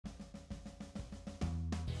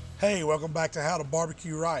Hey, welcome back to How to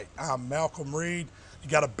Barbecue Right. I'm Malcolm Reed. You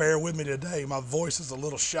got to bear with me today. My voice is a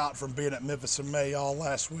little shot from being at Memphis in May all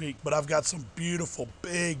last week, but I've got some beautiful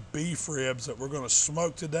big beef ribs that we're going to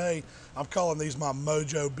smoke today. I'm calling these my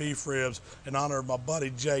Mojo Beef Ribs in honor of my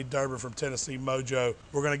buddy Jay Durbin from Tennessee Mojo.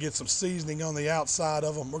 We're going to get some seasoning on the outside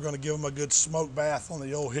of them. We're going to give them a good smoke bath on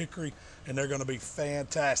the Ole Hickory, and they're going to be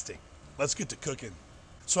fantastic. Let's get to cooking.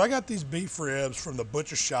 So I got these beef ribs from the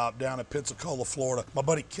butcher shop down in Pensacola, Florida. My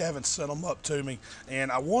buddy Kevin sent them up to me, and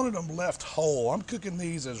I wanted them left whole. I'm cooking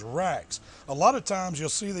these as racks. A lot of times you'll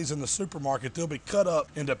see these in the supermarket. They'll be cut up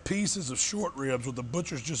into pieces of short ribs where the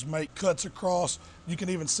butchers just make cuts across. You can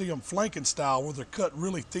even see them flanking style where they're cut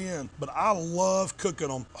really thin, but I love cooking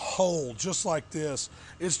them whole, just like this.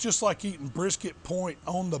 It's just like eating brisket point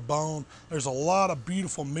on the bone. There's a lot of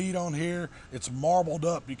beautiful meat on here. It's marbled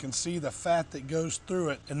up. You can see the fat that goes through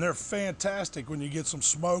it, and they're fantastic when you get some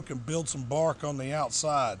smoke and build some bark on the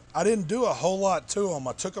outside. I didn't do a whole lot to them.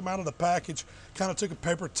 I took them out of the package, kind of took a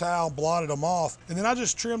paper towel, blotted them off, and then I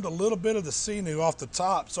just trimmed a little bit of the sinew off the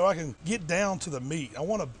top so I can get down to the meat. I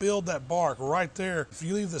want to build that bark right there. If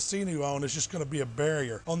you leave the sinew on, it's just going to be a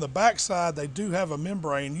barrier. On the back side, they do have a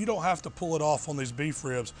membrane. You don't have to pull it off on these beef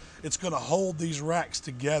ribs. It's going to hold these racks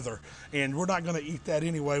together, and we're not going to eat that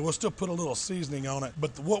anyway. We'll still put a little seasoning on it,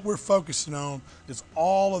 but what we're focusing on is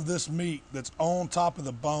all of this meat that's on top of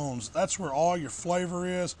the bones. That's where all your flavor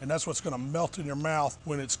is, and that's what's going to melt in your mouth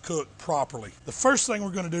when it's cooked properly. The first thing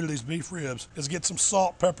we're going to do to these beef ribs is get some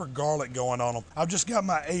salt, pepper, garlic going on them. I've just got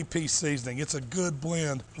my AP seasoning. It's a good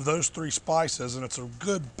blend of those three spices, and it's a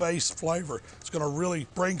good base flavor. It's going to really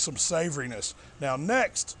bring some savoriness. Now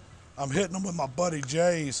next, I'm hitting them with my buddy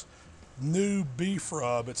Jay's new beef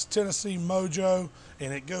rub. It's Tennessee Mojo,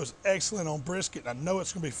 and it goes excellent on brisket. I know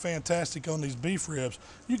it's going to be fantastic on these beef ribs.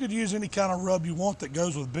 You could use any kind of rub you want that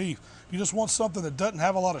goes with beef. You just want something that doesn't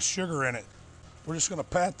have a lot of sugar in it. We're just going to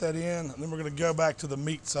pat that in, and then we're going to go back to the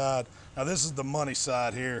meat side. Now this is the money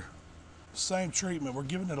side here. Same treatment. We're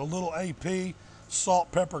giving it a little AP,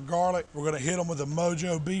 salt, pepper, garlic. We're going to hit them with the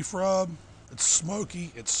Mojo Beef Rub. It's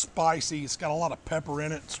smoky, it's spicy, it's got a lot of pepper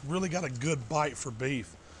in it. It's really got a good bite for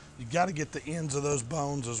beef. You got to get the ends of those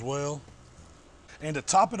bones as well. And to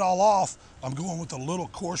top it all off, I'm going with a little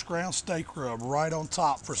coarse ground steak rub right on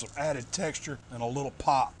top for some added texture and a little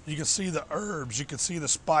pop. You can see the herbs, you can see the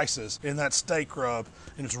spices in that steak rub,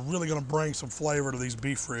 and it's really going to bring some flavor to these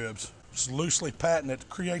beef ribs. Just loosely patting it to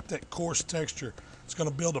create that coarse texture. It's going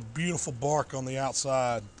to build a beautiful bark on the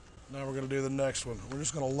outside. Now we're going to do the next one. We're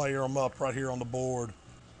just going to layer them up right here on the board.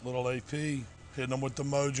 Little AP, hitting them with the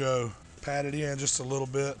Mojo. Pat it in just a little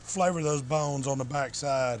bit. Flavor those bones on the back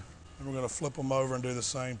side. And we're going to flip them over and do the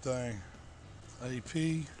same thing.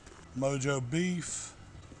 AP, Mojo beef.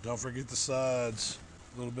 Don't forget the sides.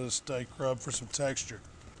 A little bit of steak rub for some texture.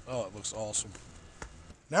 Oh, it looks awesome.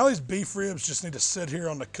 Now these beef ribs just need to sit here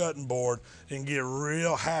on the cutting board and get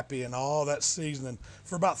real happy in all that seasoning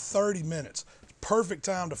for about 30 minutes. Perfect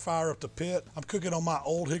time to fire up the pit. I'm cooking on my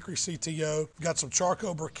Ole Hickory CTO. Got some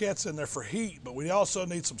charcoal briquettes in there for heat, but we also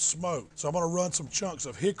need some smoke. So I'm gonna run some chunks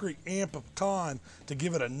of hickory and pecan to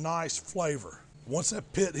give it a nice flavor. Once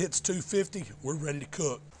that pit hits 250, we're ready to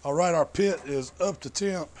cook. All right, our pit is up to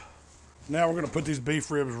temp. Now we're gonna put these beef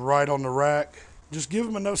ribs right on the rack. Just give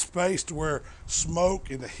them enough space to where smoke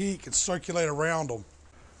and the heat can circulate around them.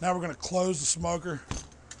 Now we're gonna close the smoker,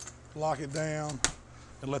 lock it down,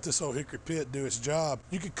 and let this Ole Hickory pit do its job.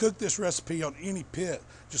 You can cook this recipe on any pit.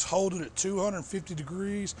 Just hold it at 250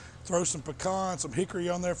 degrees, throw some pecan, some hickory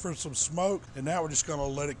on there for some smoke, and now we're just gonna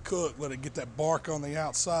let it cook, let it get that bark on the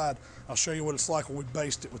outside. I'll show you what it's like when we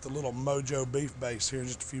baste it with the little Mojo beef base here in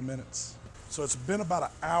just a few minutes. So it's been about an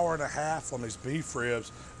hour and a half on these beef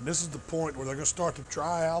ribs, and this is the point where they're gonna start to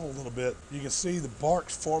dry out a little bit. You can see the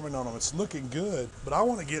bark's forming on them. It's looking good, but I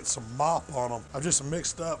wanna get some mop on them. I've just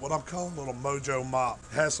mixed up what I'm calling a little Mojo Mop.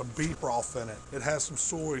 It has some beef broth in it. It has some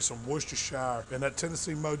soy, some Worcestershire, and that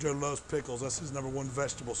Tennessee Mojo loves pickles. That's his #1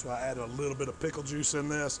 vegetable, so I added a little bit of pickle juice in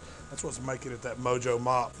this. That's what's making it that Mojo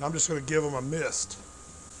Mop. And I'm just gonna give them a mist.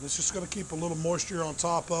 It's just gonna keep a little moisture on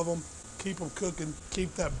top of them. Keep them cooking,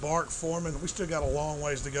 keep that bark forming. We still got a long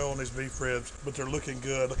ways to go on these beef ribs, but they're looking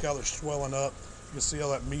good. Look how they're swelling up. You can see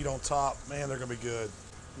all that meat on top. Man, they're gonna be good.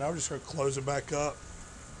 Now we're just gonna close it back up.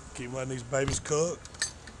 Keep letting these babies cook.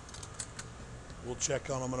 We'll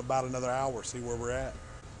check on them in about another hour, see where we're at.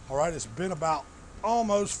 All right, it's been about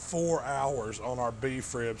almost 4 hours on our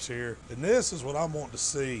beef ribs here, and this is what I'm wanting to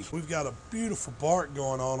see. We've got a beautiful bark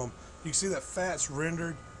going on them. You can see that fat's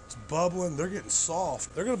rendered. It's bubbling, they're getting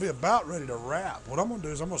soft. They're gonna be about ready to wrap. What I'm gonna do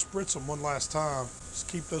is I'm gonna spritz them one last time. Just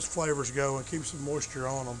keep those flavors going, keep some moisture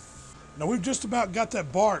on them. Now we've just about got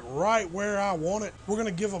that bark right where I want it. We're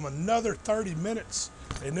gonna give them another 30 minutes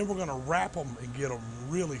and then we're gonna wrap them and get them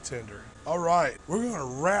really tender. All right, we're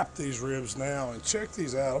gonna wrap these ribs now and check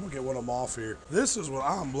these out. I'm gonna get one of them off here. This is what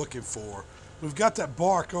I'm looking for. We've got that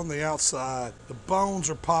bark on the outside. The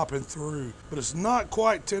bones are popping through, but it's not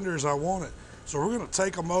quite tender as I want it. So we're gonna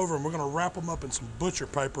take them over and we're gonna wrap them up in some butcher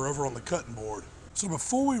paper over on the cutting board. So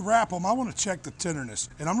before we wrap them, I want to check the tenderness.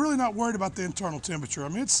 And I'm really not worried about the internal temperature. I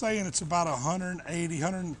mean, it's saying it's about 180,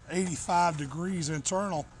 185 degrees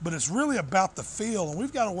internal, but it's really about the feel, and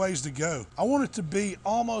we've got a ways to go. I want it to be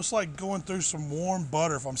almost like going through some warm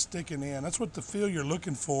butter if I'm sticking in. That's what the feel you're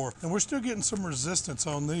looking for. And we're still getting some resistance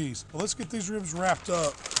on these. But let's get these ribs wrapped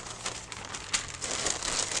up.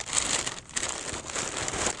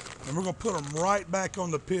 And we're gonna put them right back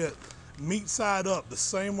on the pit, meat side up, the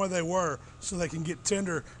same way they were, so they can get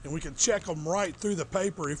tender and we can check them right through the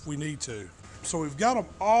paper if we need to. So we've got them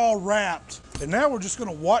all wrapped, and now we're just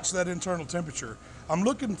gonna watch that internal temperature. I'm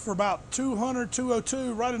looking for about 200,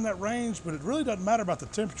 202, right in that range, but it really doesn't matter about the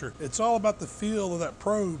temperature. It's all about the feel of that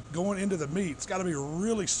probe going into the meat. It's gotta be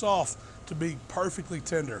really soft to be perfectly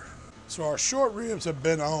tender. So our short ribs have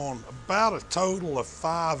been on about a total of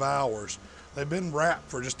 5 hours. They've been wrapped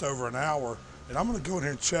for just over an hour, and I'm gonna go in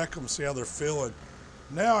here and check them, see how they're feeling.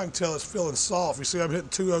 Now I can tell it's feeling soft. You see I'm hitting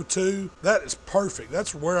 202. That is perfect.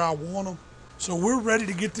 That's where I want them. So we're ready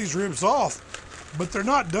to get these ribs off, but they're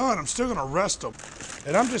not done. I'm still gonna rest them.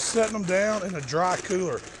 And I'm just setting them down in a dry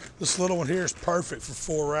cooler. This little one here is perfect for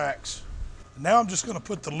 4 racks. Now I'm just gonna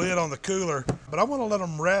put the lid on the cooler, but I wanna let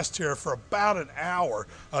them rest here for about an hour.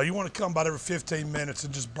 You wanna come about every 15 minutes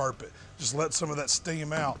and just burp it. Just let some of that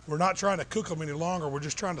steam out. We're not trying to cook them any longer. We're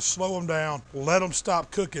just trying to slow them down, let them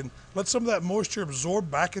stop cooking, let some of that moisture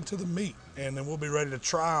absorb back into the meat, and then we'll be ready to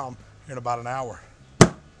try them here in about an hour.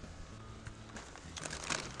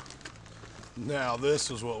 Now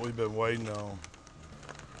this is what we've been waiting on.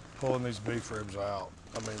 Pulling these beef ribs out.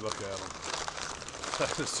 I mean, look at them.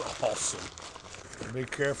 That is awesome. Be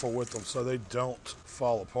careful with them so they don't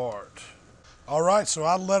fall apart. All right, so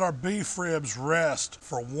I let our beef ribs rest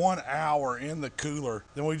for 1 hour in the cooler.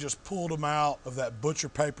 Then we just pulled them out of that butcher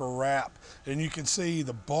paper wrap. And you can see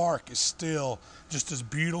the bark is still just as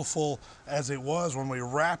beautiful as it was when we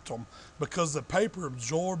wrapped them, because the paper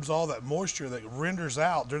absorbs all that moisture that renders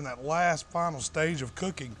out during that last final stage of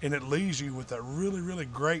cooking, and it leaves you with that really, really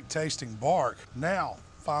great tasting bark. Now,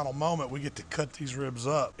 final moment, we get to cut these ribs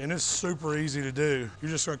up, and it's super easy to do.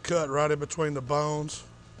 You're just gonna cut right in between the bones.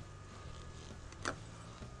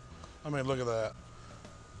 I mean, look at that.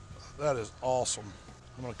 That is awesome.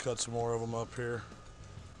 I'm gonna cut some more of them up here.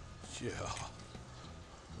 Yeah,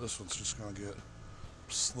 this one's just gonna get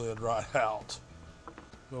slid right out.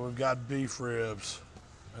 But we've got beef ribs,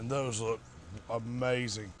 and those look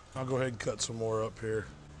amazing. I'll go ahead and cut some more up here.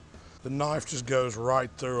 The knife just goes right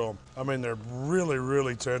through them. I mean, they're really,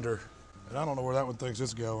 really tender. And I don't know where that one thinks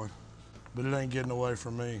it's going, but it ain't getting away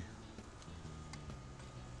from me.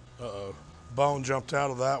 Uh-oh, bone jumped out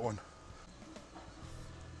of that one.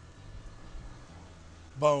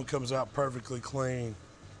 Bone comes out perfectly clean.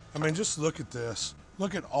 I mean, just look at this.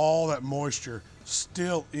 Look at all that moisture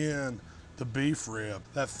still in the beef rib.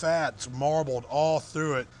 That fat's marbled all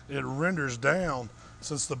through it. It renders down.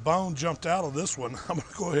 Since the bone jumped out of this one, I'm gonna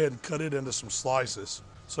go ahead and cut it into some slices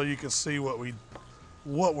so you can see what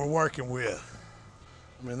we're working with.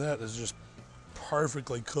 I mean, that is just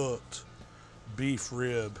perfectly cooked beef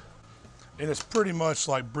rib. And it's pretty much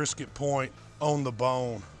like brisket point on the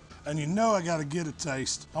bone. And you know I gotta get a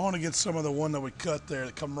taste. I wanna get some of the one that we cut there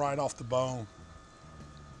that come right off the bone.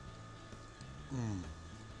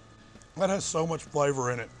 That has so much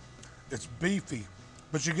flavor in it. It's beefy,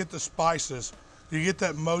 but you get the spices. You get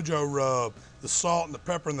that Mojo rub, the salt and the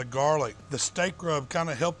pepper and the garlic. The steak rub kind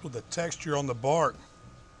of helped with the texture on the bark.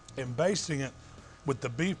 And basting it with the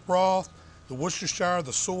beef broth, the Worcestershire,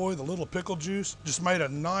 the soy, the little pickle juice, just made a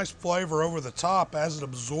nice flavor over the top as it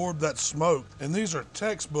absorbed that smoke. And these are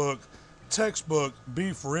textbook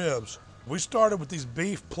beef ribs. We started with these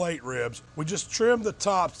beef plate ribs. We just trimmed the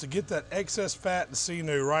tops to get that excess fat and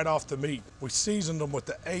sinew right off the meat. We seasoned them with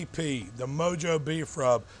the AP, the Mojo Beef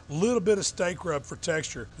Rub, a little bit of steak rub for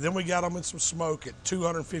texture. Then we got them in some smoke at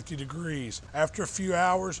 250 degrees. After a few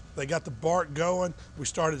hours, they got the bark going. We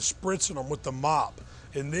started spritzing them with the mop.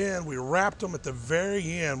 And then we wrapped them at the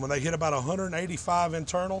very end when they hit about 185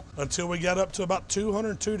 internal until we got up to about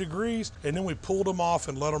 202 degrees. And then we pulled them off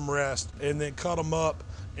and let them rest and then cut them up,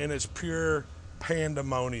 and it's pure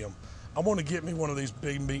pandemonium. I want to get me one of these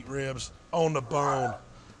big meat ribs on the bone,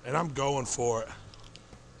 and I'm going for it.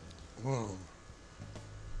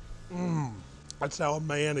 That's how a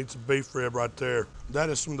man eats a beef rib right there. That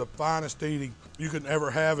is some of the finest eating you can ever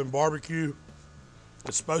have in barbecue.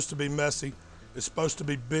 It's supposed to be messy, it's supposed to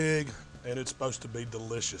be big, and it's supposed to be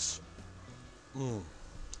delicious.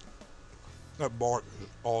 That bark is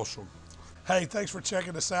awesome. Hey, thanks for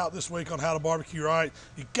checking us out this week on How to Barbecue Right.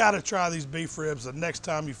 You gotta try these beef ribs the next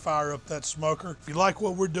time you fire up that smoker. If you like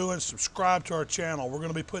what we're doing, subscribe to our channel. We're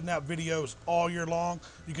gonna be putting out videos all year long.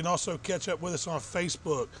 You can also catch up with us on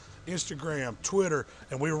Facebook, Instagram, Twitter,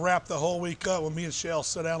 and we wrap the whole week up when me and Shell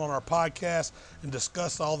sit down on our podcast and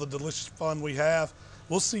discuss all the delicious fun we have.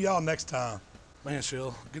 We'll see y'all next time. Man,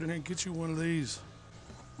 Shell, get in here and get you one of these.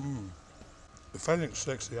 If that ain't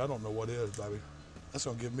sexy, I don't know what is, baby. That's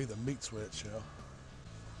gonna give me the meat sweat, Shell.